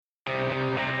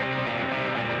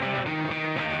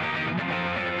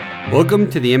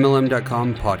Welcome to the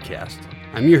MLM.com podcast.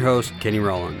 I'm your host, Kenny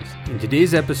Rawlins. In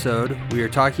today's episode, we are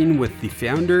talking with the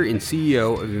founder and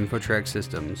CEO of InfoTrax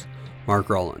Systems, Mark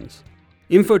Rawlins.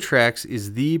 InfoTrax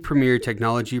is the premier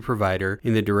technology provider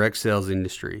in the direct sales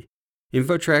industry.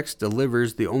 InfoTrax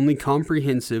delivers the only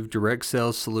comprehensive direct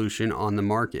sales solution on the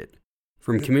market.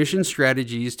 From commission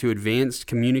strategies to advanced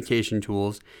communication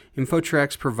tools,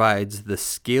 InfoTrax provides the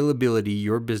scalability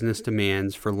your business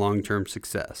demands for long-term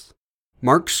success.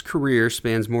 Mark's career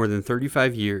spans more than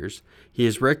 35 years. He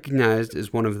is recognized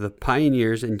as one of the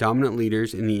pioneers and dominant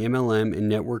leaders in the MLM and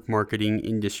network marketing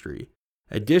industry.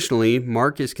 Additionally,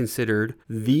 Mark is considered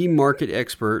the market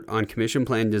expert on commission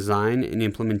plan design and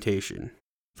implementation.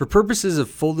 For purposes of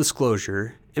full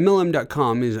disclosure,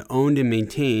 MLM.com is owned and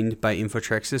maintained by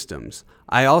InfoTrax Systems.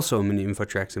 I also am an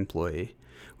InfoTrax employee.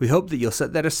 We hope that you'll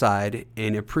set that aside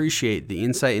and appreciate the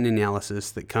insight and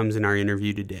analysis that comes in our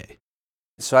interview today.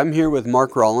 So I'm here with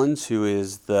Mark Rawlins, who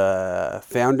is the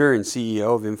founder and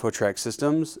CEO of InfoTrax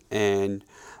Systems, and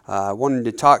I wanted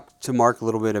to talk to Mark a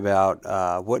little bit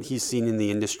about what he's seen in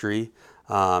the industry.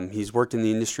 He's worked in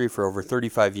the industry for over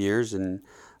 35 years, and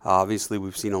obviously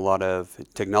we've seen a lot of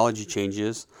technology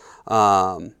changes.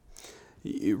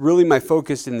 Really my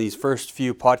focus in these first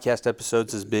few podcast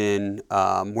episodes has been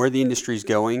where the industry is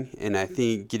going, and I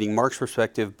think getting Mark's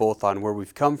perspective both on where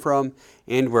we've come from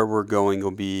and where we're going will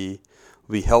be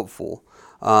helpful.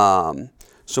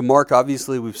 So Mark,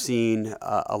 obviously we've seen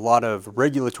a lot of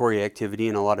regulatory activity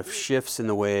and a lot of shifts in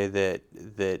the way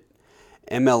that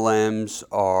MLMs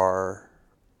are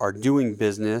doing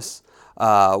business.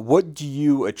 What do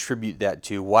you attribute that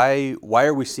to? Why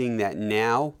are we seeing that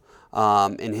now?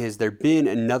 And has there been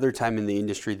another time in the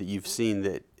industry that you've seen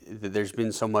that there's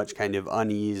been so much kind of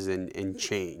unease and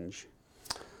change?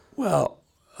 Well,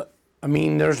 I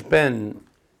mean,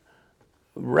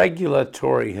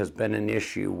 regulatory has been an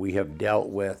issue we have dealt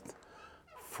with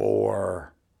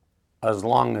for as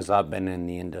long as I've been in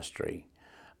the industry.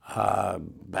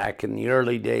 Back in the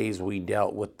early days, we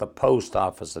dealt with the post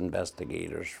office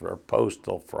investigators for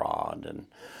postal fraud and,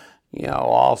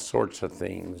 all sorts of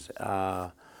things.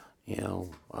 There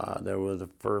was the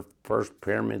first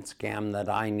pyramid scam that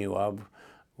I knew of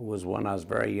was when I was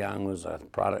very young. It was a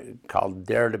product called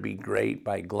Dare to Be Great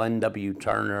by Glenn W.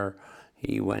 Turner.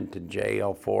 He went to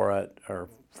jail for it or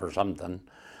for something.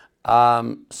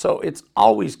 So it's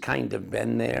always kind of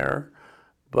been there,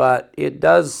 but it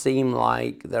does seem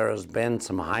like there has been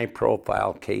some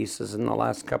high-profile cases in the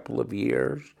last couple of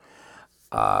years.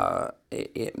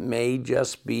 It may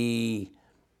just be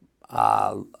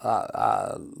luck,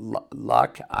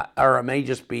 or it may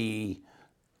just be,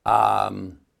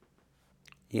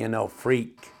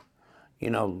 freak.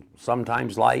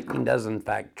 Sometimes lightning does in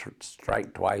fact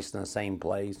strike twice in the same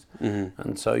place. Mm-hmm.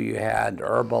 And so you had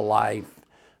Herbalife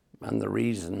and the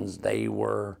reasons they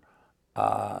were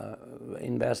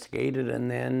investigated, and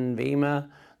then Vima,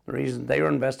 the reason they were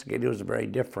investigated was very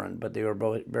different, but they were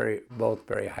both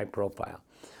very high profile.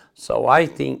 So I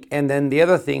think, and then the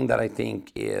other thing that I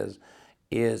think is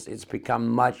it's become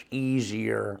much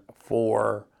easier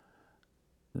for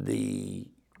the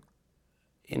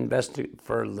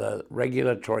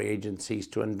regulatory agencies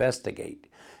to investigate.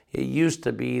 It used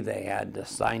to be somebody had to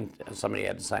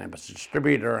sign up as a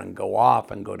distributor and go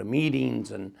off and go to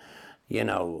meetings and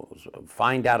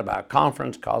find out about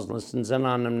conference calls, listens in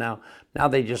on them. Now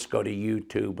they just go to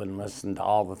YouTube and listen to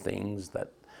all the things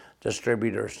that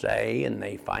distributors say, and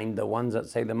they find the ones that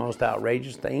say the most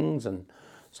outrageous things, and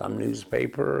some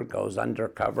newspaper goes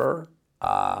undercover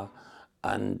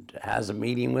and has a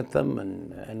meeting with them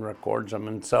and records them.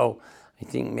 And so I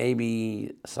think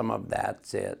maybe some of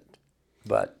that's it.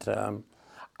 But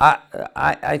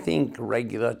I think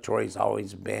regulatory's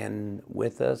always been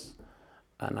with us,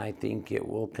 and I think it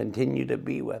will continue to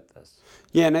be with us.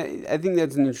 Yeah, and I think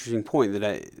that's an interesting point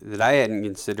that I hadn't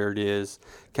considered is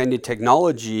kind of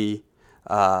technology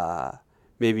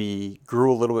maybe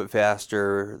grew a little bit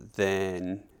faster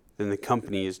than the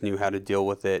companies knew how to deal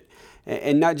with it.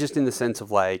 And not just in the sense of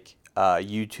like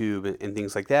YouTube and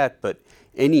things like that, but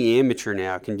any amateur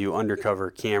now can do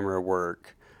undercover camera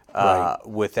work right,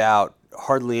 without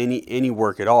hardly any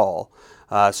work at all.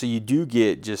 So you do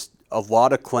get just a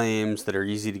lot of claims that are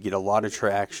easy to get a lot of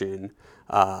traction.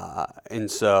 And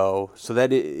so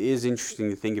that is interesting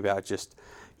to think about. Just,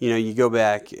 you go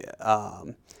back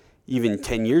even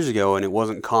 10 years ago, and it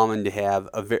wasn't common to have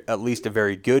at least a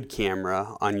very good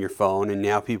camera on your phone, and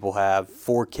now people have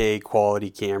 4K quality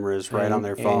cameras right on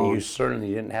their phone. And you certainly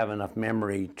didn't have enough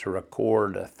memory to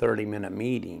record a 30-minute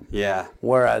meeting. Yeah.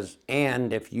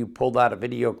 And if you pulled out a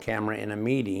video camera in a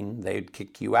meeting, they'd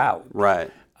kick you out.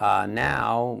 Right.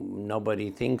 Now, nobody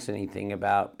thinks anything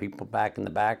about people back in the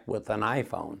back with an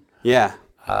iPhone. Yeah.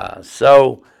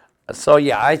 So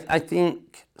yeah, I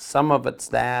think some of it's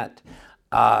that.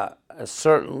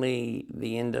 Certainly,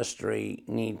 the industry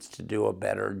needs to do a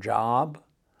better job.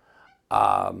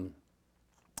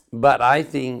 But I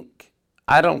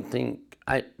don't think,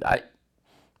 I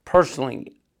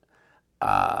personally,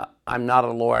 I'm not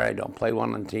a lawyer. I don't play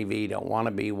one on TV, don't want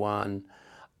to be one.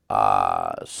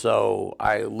 So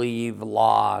I leave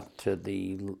law to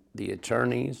the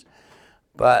attorneys.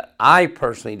 But I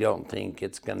personally don't think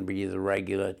it's going to be the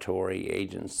regulatory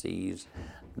agencies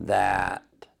that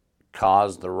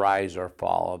cause the rise or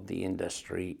fall of the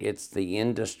industry. It's the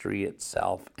industry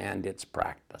itself and its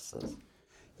practices.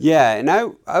 Yeah, and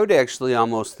I would actually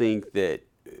almost think that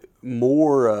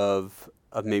more of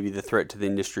maybe the threat to the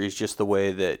industry is just the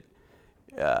way that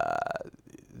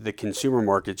the consumer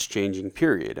market's changing,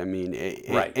 period. I mean,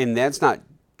 Right. and that's not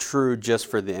true just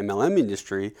for the MLM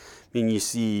industry. I mean, you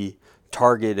see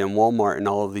Target and Walmart and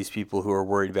all of these people who are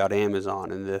worried about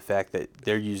Amazon and the fact that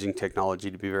they're using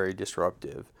technology to be very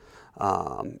disruptive.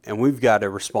 And we've got to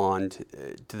respond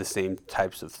to the same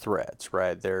types of threats,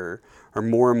 right? There are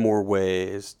more and more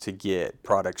ways to get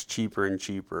products cheaper and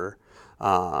cheaper.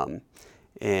 And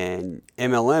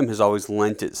MLM has always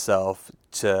lent itself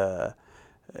to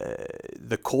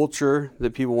the culture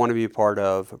that people want to be a part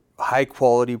of, high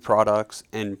quality products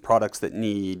and products that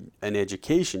need an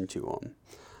education to them.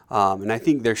 And I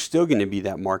think there's still going to be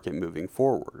that market moving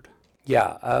forward.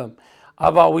 Yeah,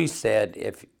 I've always said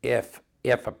if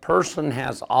a person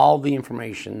has all the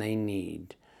information they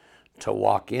need to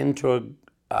walk into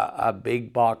a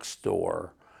big box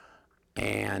store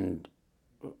and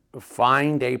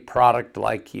find a product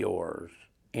like yours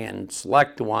and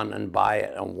select one and buy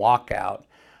it and walk out,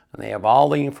 and they have all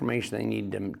the information they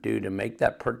need to do to make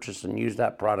that purchase and use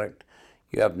that product,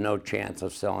 you have no chance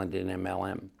of selling to an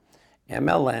MLM.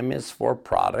 MLM is for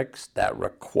products that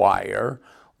require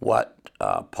what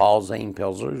Paul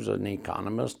Zane-Pilzer, who's an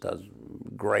economist, a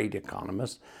great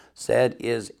economist, said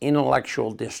is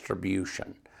intellectual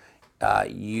distribution.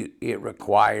 It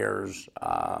requires,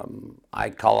 I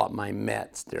call it my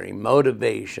METS theory,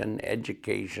 motivation,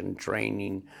 education,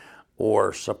 training,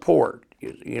 or support.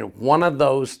 One of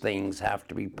those things have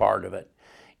to be part of it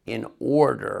in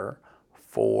order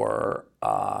for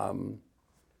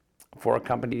a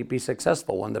company to be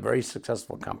successful. One of the very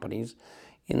successful companies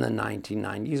in the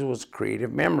 1990s was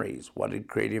Creative Memories. What did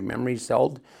Creative Memories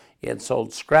sell? It sold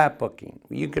scrapbooking.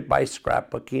 You could buy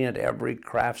scrapbooking at every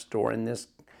craft store in this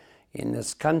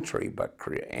country,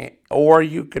 or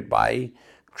you could buy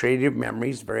Creative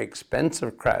Memories, very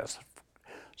expensive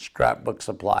scrapbook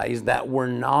supplies that were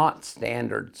not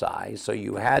standard size, so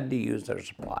you had to use their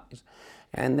supplies.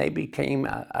 And they became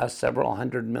a several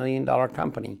 $100 million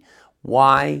company.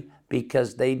 Why?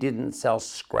 Because they didn't sell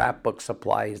scrapbook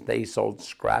supplies, they sold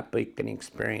scrapbooking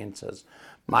experiences.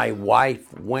 My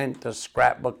wife went to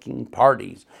scrapbooking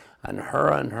parties, and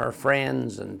her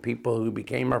friends and people who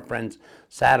became her friends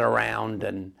sat around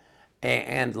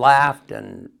and laughed,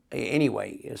 and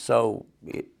anyway, so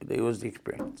it was the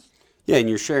experience. Yeah, and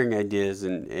you're sharing ideas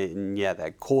and yeah,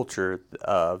 that culture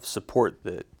of support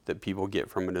that people get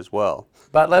from it as well.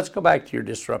 But let's go back to your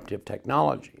disruptive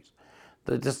technologies.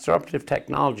 The disruptive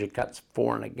technology cuts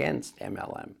for and against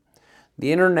MLM.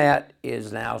 The internet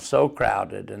is now so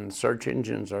crowded and search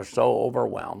engines are so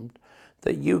overwhelmed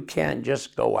that you can't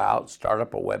just go out, start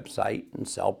up a website, and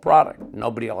sell product.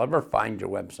 Nobody will ever find your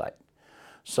website.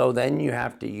 So then you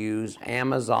have to use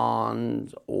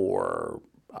Amazon or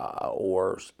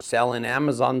sell in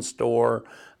Amazon store,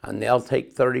 and they'll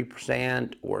take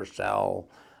 30%, or sell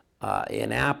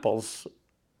in Apple's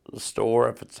store.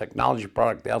 If it's a technology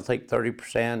product, they'll take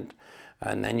 30%.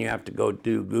 And then you have to go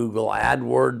do Google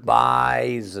AdWord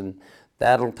buys, and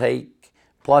that'll take,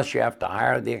 plus you have to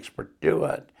hire the expert to do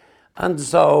it. And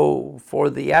so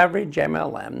for the average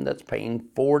MLM that's paying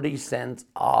 40 cents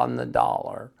on the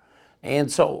dollar,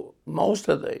 and so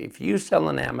if you sell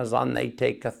on Amazon, they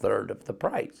take a third of the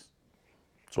price.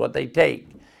 That's what they take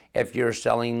if you're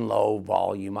selling low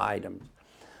volume items.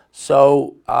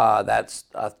 So that's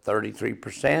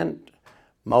 33%.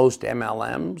 Most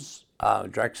MLMs,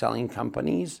 direct selling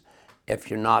companies, if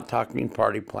you're not talking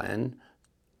party plan,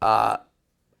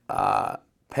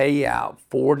 pay out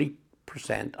 40%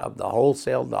 of the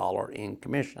wholesale dollar in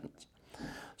commissions.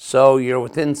 So you're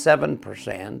within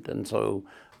 7%, and so,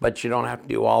 but you don't have to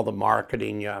do all the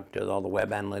marketing, you have to do all the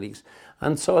web analytics.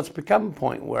 And so it's become a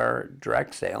point where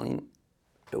direct selling,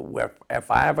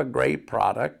 if I have a great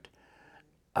product,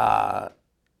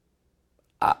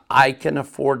 I can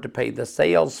afford to pay the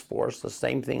sales force the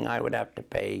same thing I would have to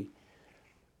pay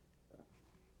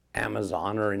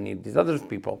Amazon or any of these other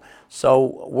people.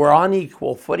 So we're on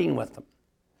equal footing with them.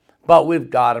 But we've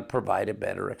got to provide a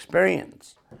better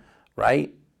experience,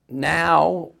 right?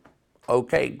 Now,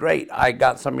 okay, great, I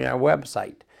got something on our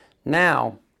website.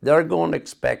 Now, they're going to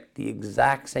expect the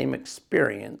exact same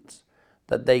experience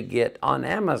that they get on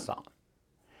Amazon.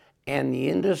 And the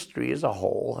industry as a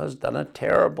whole has done a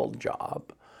terrible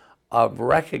job of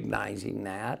recognizing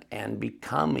that and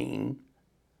becoming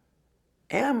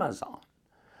Amazon.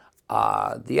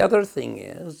 The other thing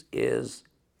is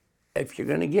if you're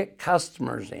going to get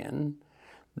customers in,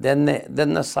 then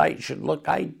the site should look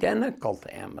identical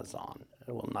to Amazon.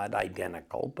 Well, not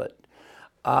identical, but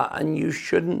and you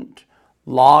shouldn't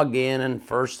log in and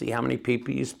first see how many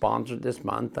people you sponsored this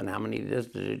month and how many this.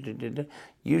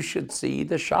 You should see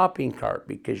the shopping cart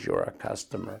because you're a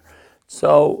customer.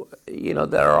 So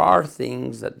there are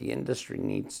things that the industry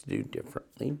needs to do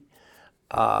differently.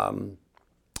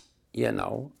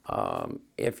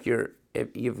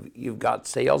 If you've got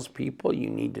salespeople, you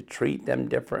need to treat them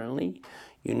differently.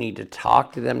 You need to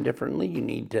talk to them differently. You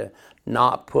need to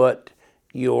not put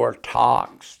your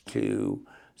talks to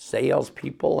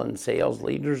salespeople and sales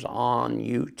leaders on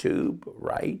YouTube,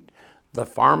 right? The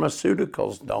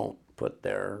pharmaceuticals don't put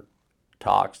their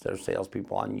talks, their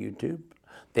salespeople on YouTube.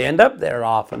 They end up there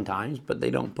oftentimes, but they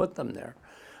don't put them there.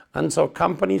 And so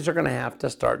companies are going to have to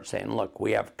start saying, look,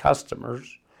 we have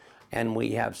customers and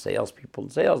we have salespeople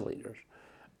and sales leaders.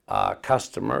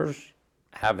 Customers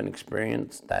have an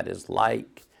experience that is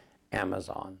like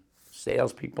Amazon.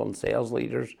 Salespeople and sales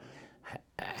leaders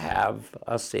have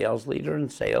a sales leader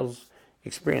and sales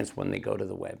experience when they go to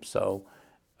the web. So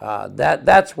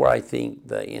that's where I think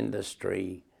the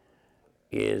industry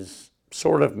is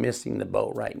sort of missing the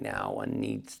boat right now and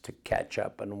needs to catch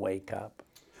up and wake up.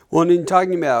 Well, and in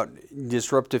talking about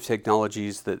disruptive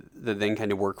technologies that then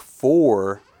kind of work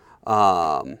for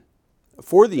the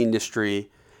industry,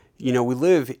 we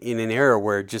live in an era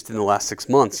where just in the last 6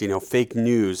 months, fake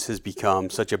news has become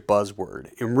such a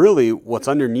buzzword. And really what's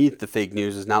underneath the fake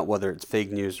news is not whether it's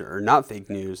fake news or not fake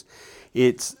news.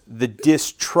 It's the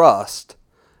distrust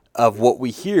of what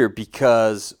we hear,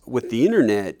 because with the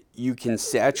internet, you can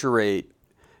saturate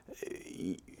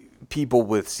people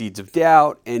with seeds of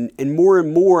doubt. And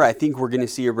more, I think we're going to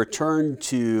see a return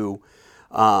to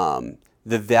the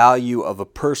value of a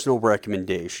personal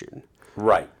recommendation.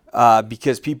 Right.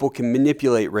 Because people can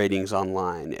manipulate ratings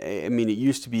online. I mean, it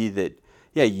used to be that,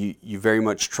 you very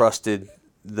much trusted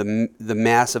the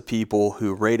mass of people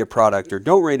who rate a product or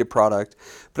don't rate a product.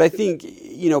 But I think,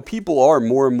 people are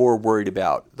more and more worried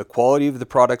about the quality of the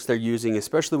products they're using,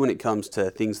 especially when it comes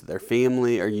to things that their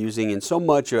family are using. And so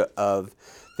much of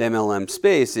the MLM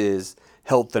space is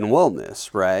health and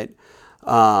wellness, right?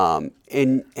 And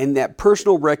that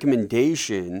personal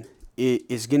recommendation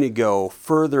is going to go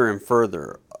further and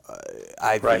further,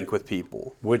 I think, with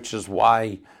people. Which is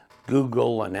why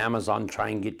Google and Amazon try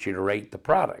and get you to rate the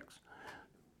products.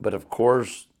 But of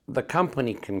course, the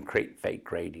company can create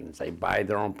fake ratings. They buy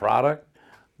their own product,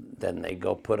 then they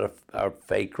go put a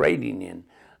fake rating in.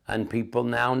 And people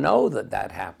now know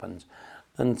that happens.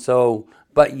 And so,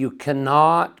 but you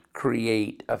cannot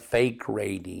create a fake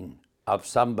rating of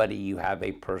somebody you have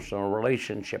a personal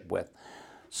relationship with.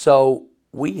 So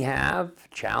we have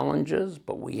challenges,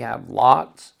 but we have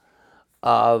lots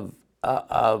of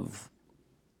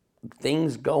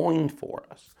things going for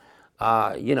us.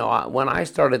 When I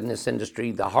started in this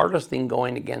industry, the hardest thing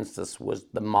going against us was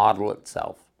the model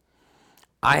itself.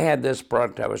 I had this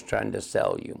product I was trying to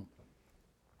sell you.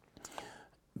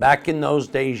 Back in those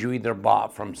days, you either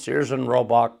bought from Sears and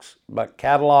Roebuck's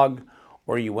catalog,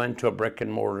 or you went to a brick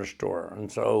and mortar store.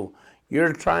 And so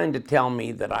you're trying to tell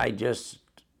me that I just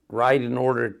write an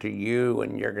order to you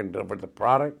and you're going to deliver the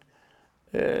product?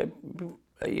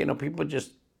 People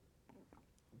just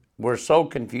were so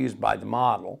confused by the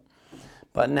model.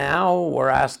 But now we're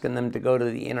asking them to go to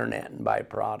the internet and buy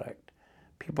product.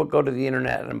 People go to the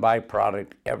internet and buy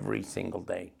product every single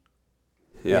day.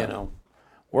 Yeah.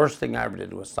 Worst thing I ever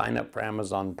did was sign up for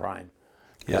Amazon Prime.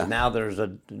 Because now there's a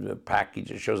package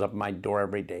that shows up at my door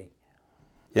every day.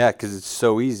 Yeah, because it's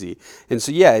so easy. And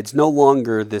so, it's no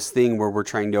longer this thing where we're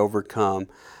trying to overcome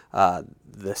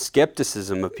the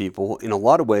skepticism of people. In a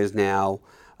lot of ways now,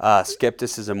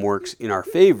 skepticism works in our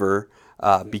favor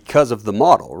because of the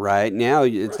model, right? Now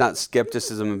it's not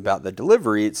skepticism about the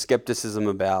delivery, it's skepticism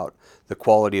about the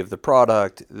quality of the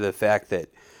product, the fact that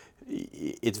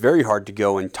it's very hard to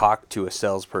go and talk to a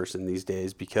salesperson these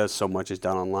days because so much is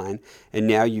done online. And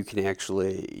now you can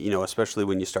actually, especially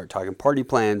when you start talking party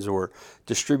plans or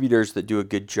distributors that do a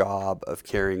good job of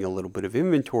carrying a little bit of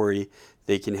inventory,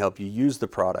 they can help you use the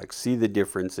products, see the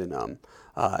difference in them,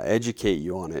 educate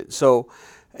you on it. So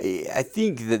I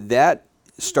think that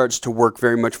starts to work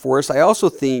very much for us. I also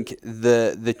think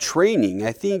the training,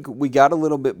 I think we got a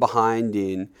little bit behind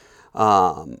in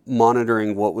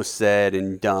monitoring what was said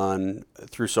and done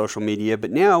through social media.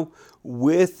 But now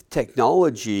with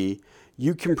technology,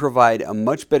 you can provide a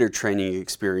much better training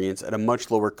experience at a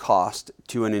much lower cost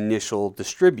to an initial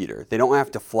distributor. They don't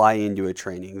have to fly into a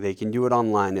training. They can do it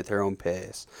online at their own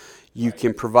pace. You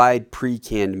can provide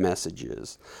pre-canned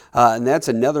messages. And that's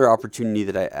another opportunity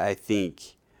that I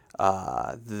think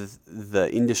the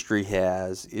industry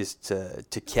has, is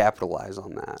to capitalize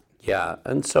on that. Yeah,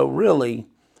 and so really,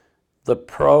 the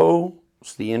pros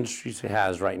the industry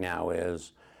has right now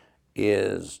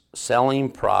is selling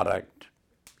product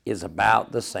is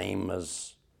about the same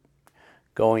as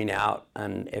going out,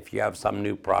 and if you have some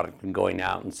new product, and going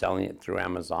out and selling it through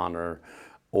Amazon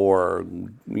or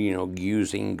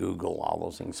using Google, all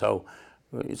those things. So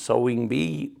we can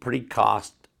be pretty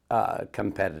cost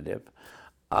competitive.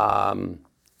 And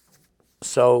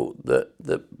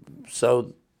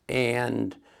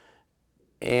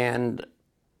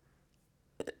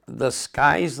the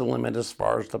sky's the limit as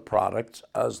far as the products,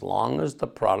 as long as the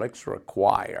products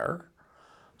require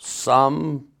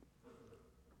some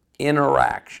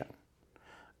interaction,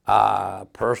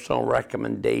 personal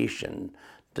recommendation,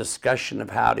 discussion of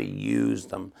how to use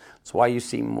them. That's why you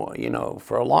see more,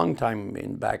 for a long time,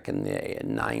 back in the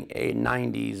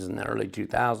 90s and the early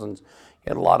 2000s, you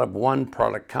had a lot of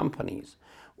one-product companies.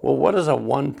 Well, what does a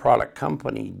one-product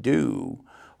company do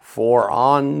for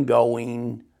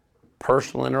ongoing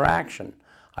personal interaction?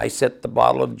 I set the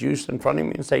bottle of juice in front of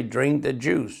me and say, drink the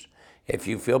juice. If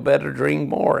you feel better, drink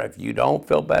more. If you don't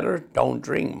feel better, don't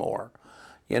drink more.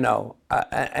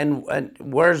 And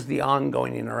where's the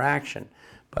ongoing interaction?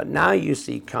 But now you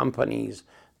see companies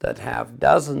that have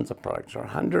dozens of products or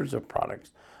hundreds of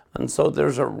products. And so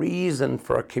there's a reason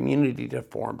for a community to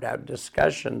form, to have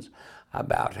discussions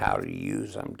about how to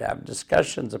use them, to have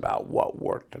discussions about what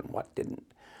worked and what didn't,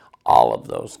 all of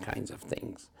those kinds of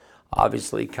things.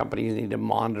 Obviously, companies need to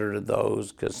monitor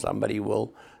those, because somebody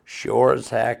will, sure as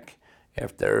heck,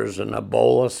 if there's an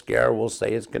Ebola scare, will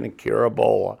say it's going to cure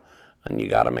Ebola. And you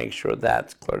got to make sure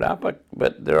that's cleared up.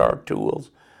 But there are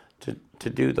tools to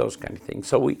do those kind of things.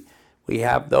 So we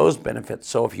have those benefits.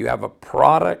 So if you have a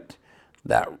product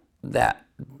that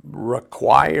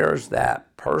requires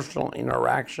that personal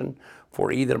interaction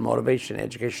for either motivation,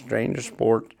 education, training, or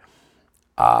sport,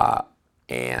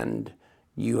 and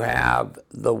you have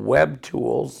the web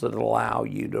tools that allow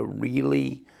you to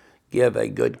really give a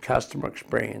good customer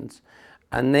experience.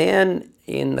 And then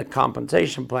in the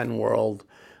compensation plan world,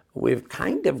 we've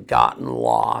kind of gotten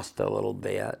lost a little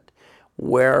bit,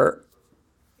 where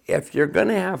if you're going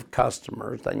to have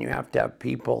customers, then you have to have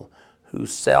people who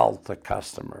sell to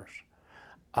customers.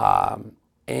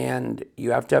 And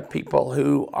you have to have people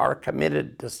who are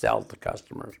committed to sell to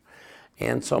customers.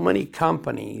 And so many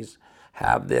companies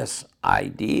have this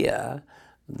idea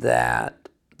that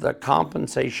the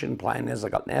compensation plan is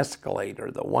like an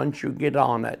escalator, that once you get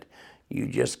on it, you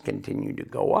just continue to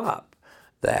go up.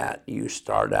 That you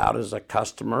start out as a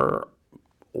customer,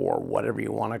 or whatever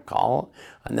you want to call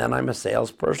it, and then I'm a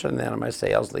salesperson, and then I'm a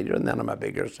sales leader, and then I'm a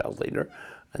bigger sales leader,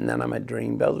 and then I'm a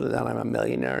dream builder, and then I'm a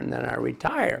millionaire, and then I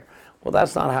retire. Well,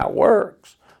 that's not how it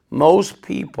works. Most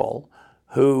people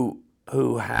who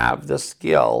have the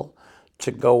skill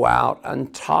to go out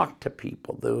and talk to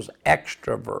people, those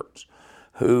extroverts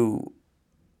who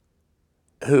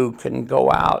can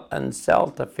go out and sell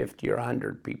to 50 or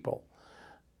 100 people,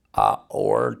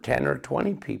 or 10 or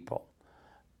 20 people,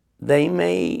 they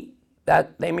may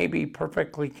be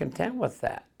perfectly content with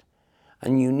that.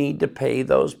 And you need to pay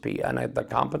those people, and the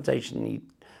compensation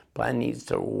plan needs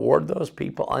to reward those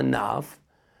people enough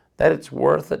that it's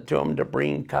worth it to them to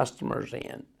bring customers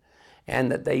in,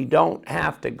 and that they don't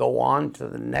have to go on to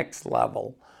the next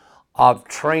level of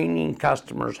training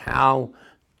customers how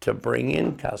to bring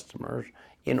in customers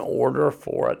in order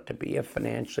for it to be a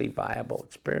financially viable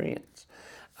experience.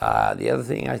 The other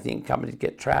thing I think companies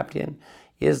get trapped in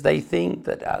is they think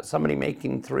that somebody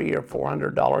making $300 or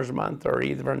 $400 a month, or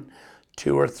even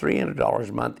 $200 or $300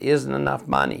 a month, isn't enough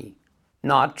money.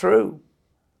 Not true.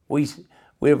 We've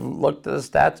looked at the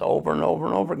stats over and over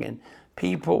and over again.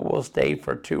 People will stay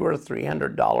for $200 or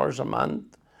 $300 a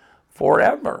month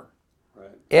forever,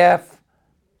 right,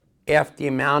 if the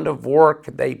amount of work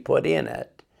they put in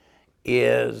it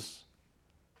is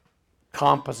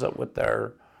composite with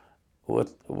their,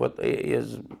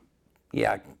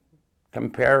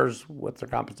 compares with their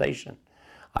compensation.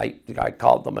 I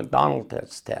call it the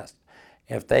McDonald's test.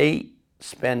 If the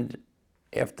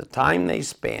time they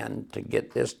spend to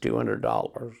get this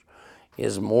 $200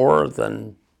 is more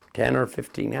than 10 or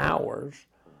 15 hours,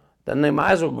 then they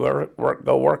might as well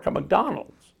go work at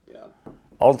McDonald's. Yeah.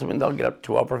 Ultimately, they'll get up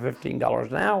to $12 or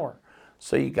 $15 an hour.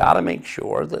 So you got to make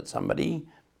sure that somebody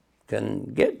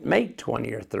can make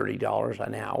 $20 or $30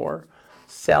 an hour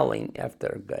selling if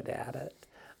they're good at it.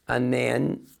 And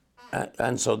then,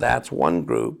 and so that's one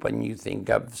group, and you think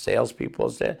of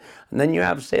salespeople, and then you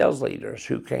have sales leaders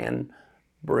who can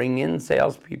bring in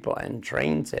salespeople and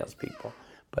train salespeople,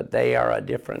 but they are a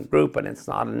different group, and it's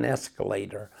not an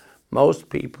escalator. Most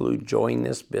people who join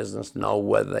this business know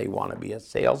whether they want to be a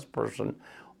salesperson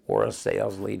or a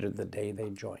sales leader the day they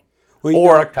join. Well,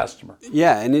 or a customer.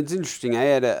 Yeah, and it's interesting. I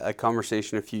had a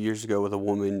conversation a few years ago with a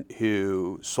woman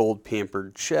who sold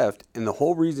Pampered Chef, and the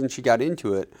whole reason she got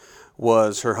into it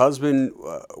was her husband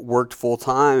worked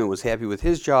full-time and was happy with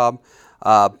his job,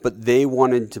 but they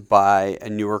wanted to buy a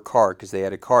newer car because they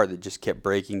had a car that just kept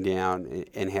breaking down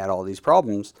and had all these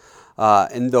problems.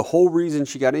 And the whole reason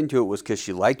she got into it was because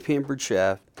she liked Pampered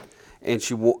Chef, and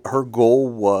her goal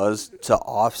was to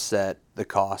offset the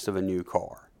cost of a new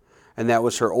car. And that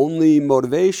was her only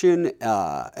motivation.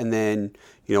 And then,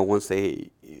 once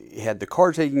they had the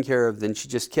car taken care of, then she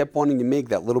just kept wanting to make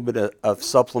that little bit of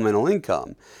supplemental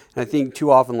income. And I think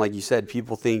too often, like you said,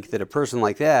 people think that a person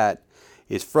like that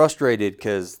is frustrated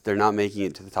because they're not making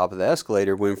it to the top of the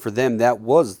escalator, when for them that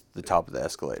was the top of the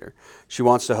escalator. She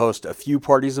wants to host a few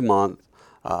parties a month,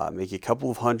 make a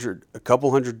couple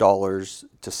hundred dollars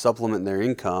to supplement their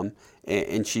income,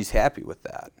 and she's happy with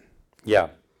that. Yeah.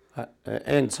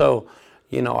 And so,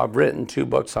 I've written 2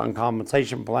 books on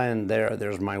compensation plan.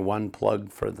 There's my one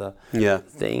plug for the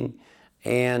thing.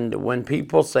 And when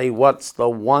people say, what's the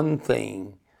one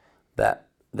thing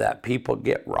that people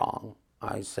get wrong?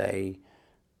 I say,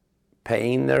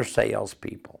 paying their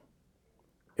salespeople,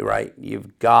 right?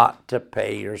 You've got to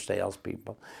pay your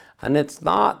salespeople. And it's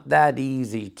not that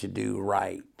easy to do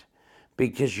right,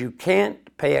 because you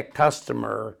can't pay a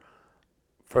customer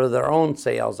for their own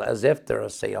sales as if they're a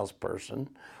salesperson.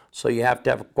 So you have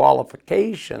to have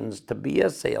qualifications to be a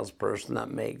salesperson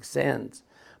that makes sense.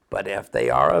 But if they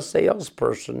are a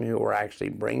salesperson who are actually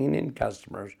bringing in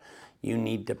customers, you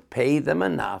need to pay them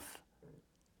enough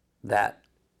that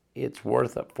it's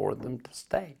worth it for them to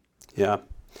stay. Yeah.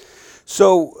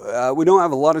 So we don't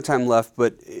have a lot of time left,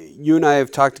 but you and I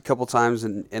have talked a couple times,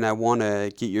 and I want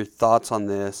to get your thoughts on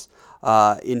this.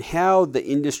 In how the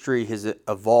industry has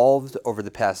evolved over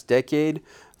the past decade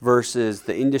versus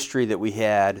the industry that we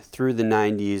had through the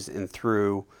 90s and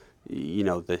through,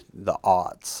 the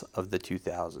aughts of the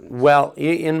 2000s. Well,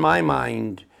 in my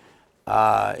mind,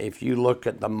 if you look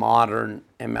at the modern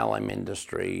MLM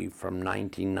industry from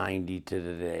 1990 to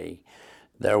today,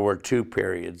 there were 2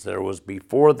 periods. There was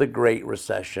before the Great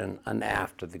Recession and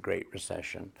after the Great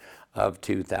Recession of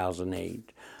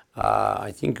 2008.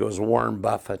 I think it was Warren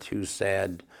Buffett who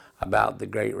said about the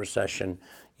Great Recession,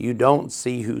 you don't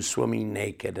see who's swimming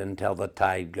naked until the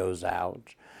tide goes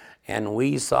out. And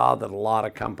we saw that a lot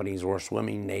of companies were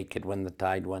swimming naked when the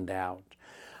tide went out.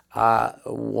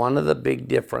 One of the big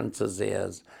differences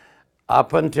is,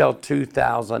 up until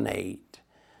 2008,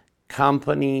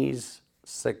 companies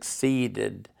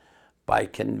succeeded by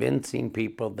convincing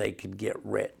people they could get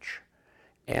rich.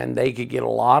 And they could get a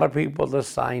lot of people to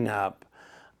sign up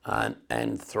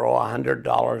and throw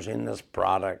 $100 in this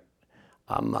product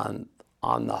a month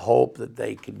on the hope that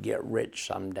they could get rich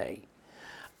someday.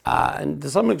 And to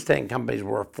some extent, companies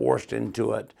were forced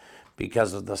into it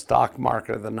because of the stock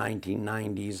market of the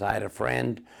 1990s. I had a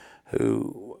friend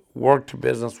who worked a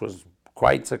business, was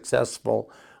quite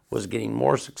successful, was getting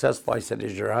more successful. I said,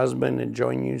 is your husband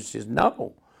enjoying you? She says,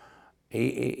 no.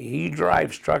 He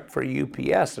drives truck for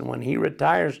UPS, and when he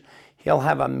retires, he'll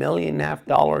have $1.5 million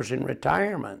in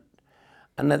retirement.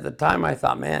 And at the time I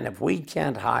thought, man, if we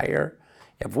can't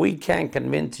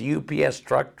convince UPS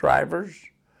truck drivers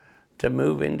to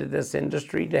move into this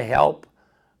industry to help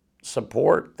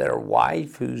support their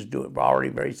wife who's already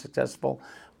very successful,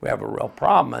 we have a real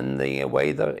problem. And the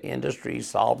way the industry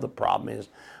solved the problem is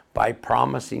by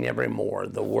promising ever more.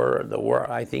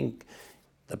 I think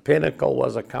the pinnacle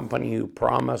was a company who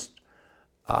promised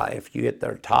if you hit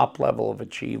their top level of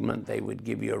achievement, they would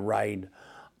give you a ride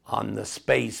on the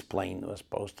space plane that was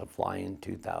supposed to fly in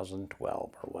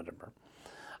 2012 or whatever.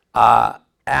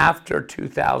 After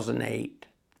 2008,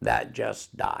 that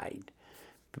just died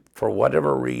For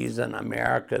whatever reason,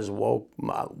 America's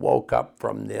woke up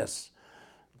from this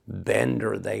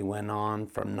bender they went on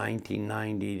from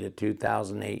 1990 to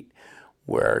 2008,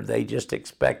 where they just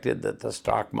expected that the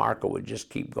stock market would just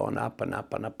keep going up and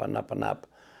up and up and up and up.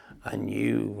 And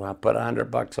you put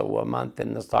 $100 a month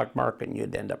in the stock market and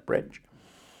you'd end up rich.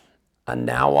 And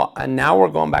now we're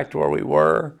going back to where we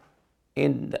were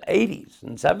in the 80s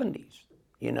and 70s.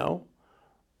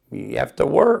 You have to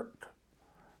work.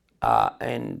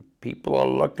 And people are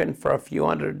looking for a few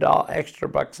 $100 extra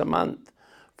bucks a month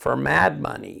for mad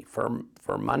money, for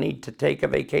money to take a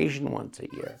vacation once a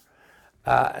year.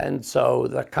 And so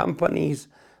the companies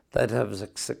that have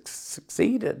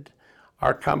succeeded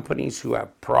are companies who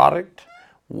have product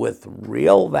with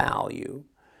real value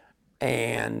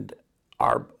and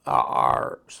are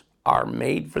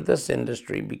made for this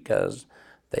industry because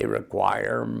they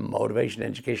require motivation,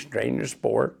 education, training, or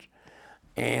sport,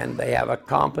 and they have a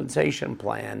compensation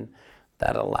plan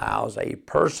that allows a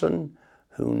person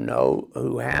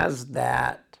who has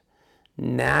that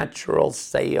natural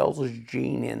sales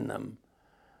gene in them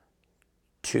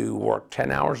to work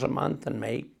 10 hours a month and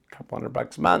make a couple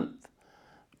 $100 a month,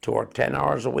 to work 10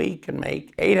 hours a week and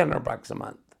make $800 a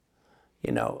month,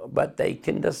 but they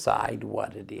can decide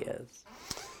what it is.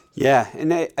 Yeah,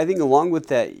 and I think along with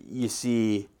that, you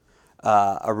see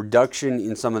a reduction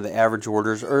in some of the average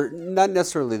orders, or not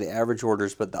necessarily the average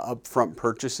orders, but the upfront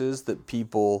purchases that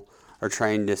people are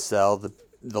trying to sell,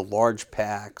 the large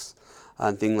packs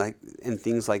and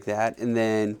things like that, and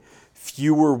then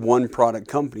fewer one-product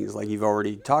companies, like you've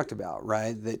already talked about,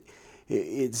 right? That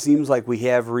it seems like we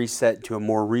have reset to a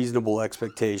more reasonable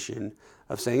expectation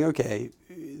of saying, okay,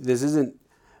 this isn't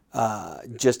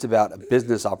just about a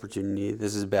business opportunity.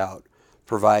 This is about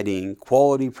providing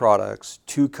quality products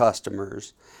to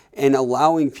customers and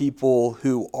allowing people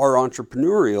who are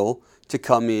entrepreneurial to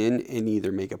come in and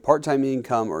either make a part-time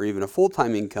income or even a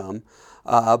full-time income.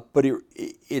 But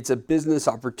it's a business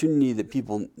opportunity that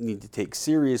people need to take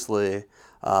seriously.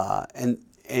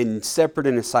 And separate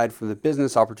and aside from the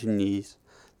business opportunities,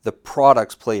 the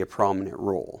products play a prominent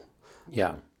role.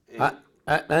 Yeah.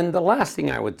 And the last thing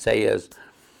I would say is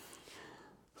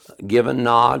give a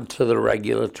nod to the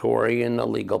regulatory and the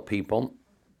legal people.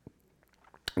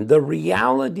 The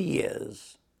reality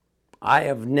is, I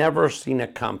have never seen a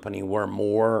company where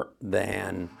more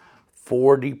than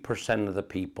 40% of the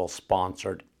people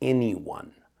sponsored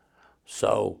anyone.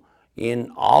 So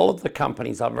in all of the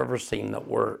companies I've ever seen that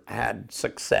had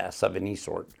success of any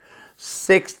sort,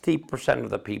 60% of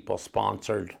the people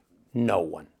sponsored no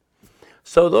one.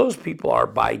 So those people are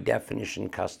by definition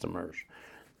customers.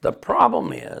 The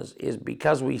problem is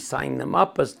because we sign them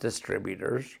up as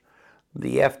distributors,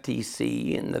 the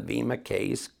FTC in the VEMA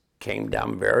case came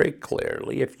down very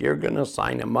clearly. If you're going to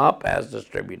sign them up as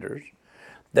distributors,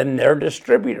 then they're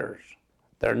distributors.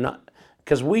 They're not,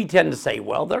 because we tend to say,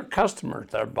 well, they're customers.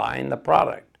 They're buying the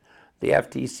product. The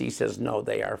FTC says, no,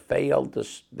 they are failed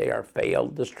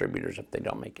distributors if they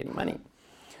don't make any money.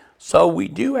 So we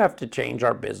do have to change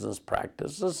our business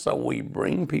practices. So we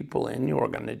bring people in who are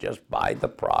going to just buy the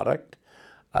product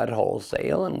at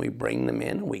wholesale, and we bring them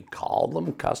in and we call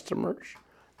them customers.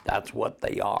 That's what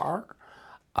they are.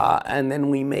 And then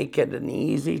we make it an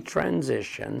easy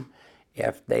transition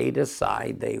if they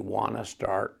decide they want to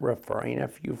start referring a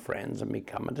few friends and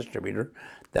become a distributor.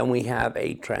 Then we have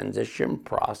a transition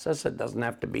process. It doesn't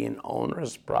have to be an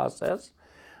onerous process,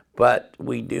 but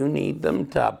we do need them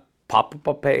to pop up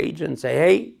a page and say,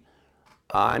 hey,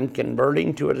 I'm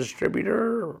converting to a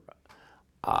distributor.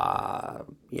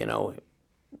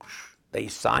 They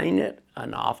sign it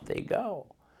and off they go.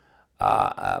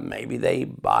 Maybe they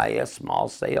buy a small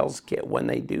sales kit when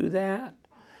they do that.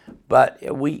 But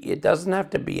it doesn't have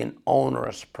to be an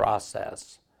onerous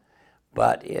process,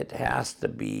 but it has to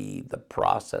be the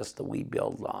process that we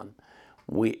build on.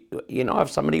 If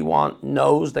somebody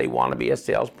knows they want to be a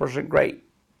salesperson, great.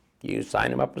 You sign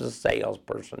them up as a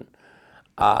salesperson.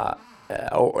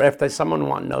 Or if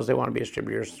someone knows they want to be a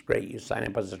distributor, it's great. You sign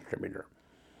up as a distributor.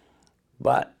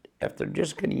 But if they're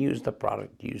just going to use the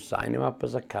product, you sign them up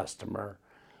as a customer.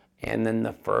 And then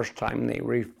the first time they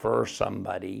refer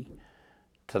somebody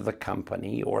to the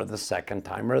company, or the second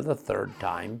time or the third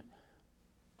time,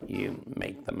 you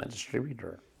make them a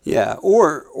distributor. Yeah,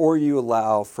 or you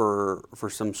allow for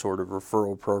some sort of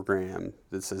referral program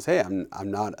that says, hey, I'm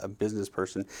not a business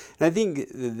person. And I think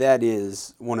that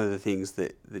is one of the things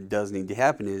that does need to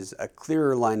happen, is a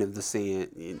clearer line of the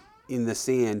sand in the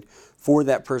sand for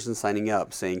that person signing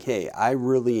up, saying, hey, I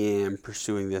really am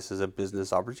pursuing this as a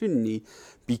business opportunity,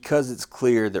 because it's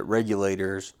clear that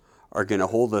regulators are going to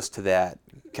hold us to that,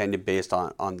 kind of based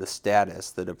on the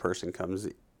status that a person comes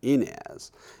in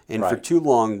as. And for Right. too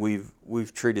long,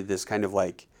 we've treated this kind of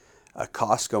like a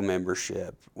Costco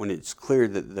membership when it's clear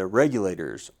that the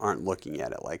regulators aren't looking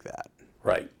at it like that.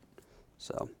 Right.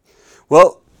 So,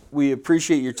 well, we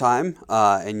appreciate your time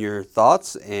and your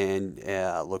thoughts, and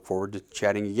look forward to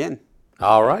chatting again.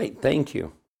 All right. Thank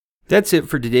you. That's it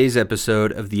for today's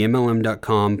episode of the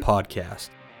MLM.com podcast.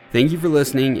 Thank you for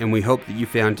listening, and we hope that you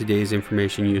found today's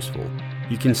information useful.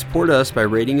 You can support us by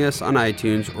rating us on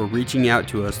iTunes or reaching out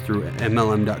to us through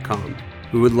MLM.com.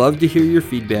 We would love to hear your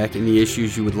feedback and the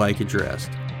issues you would like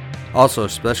addressed. Also,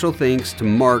 special thanks to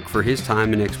Mark for his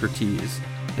time and expertise,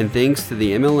 and thanks to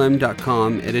the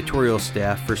MLM.com editorial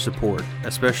staff for support,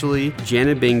 especially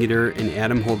Jana Bengeter and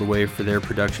Adam Holdaway for their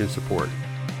production support.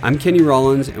 I'm Kenny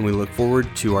Rawlins, and we look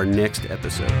forward to our next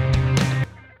episode.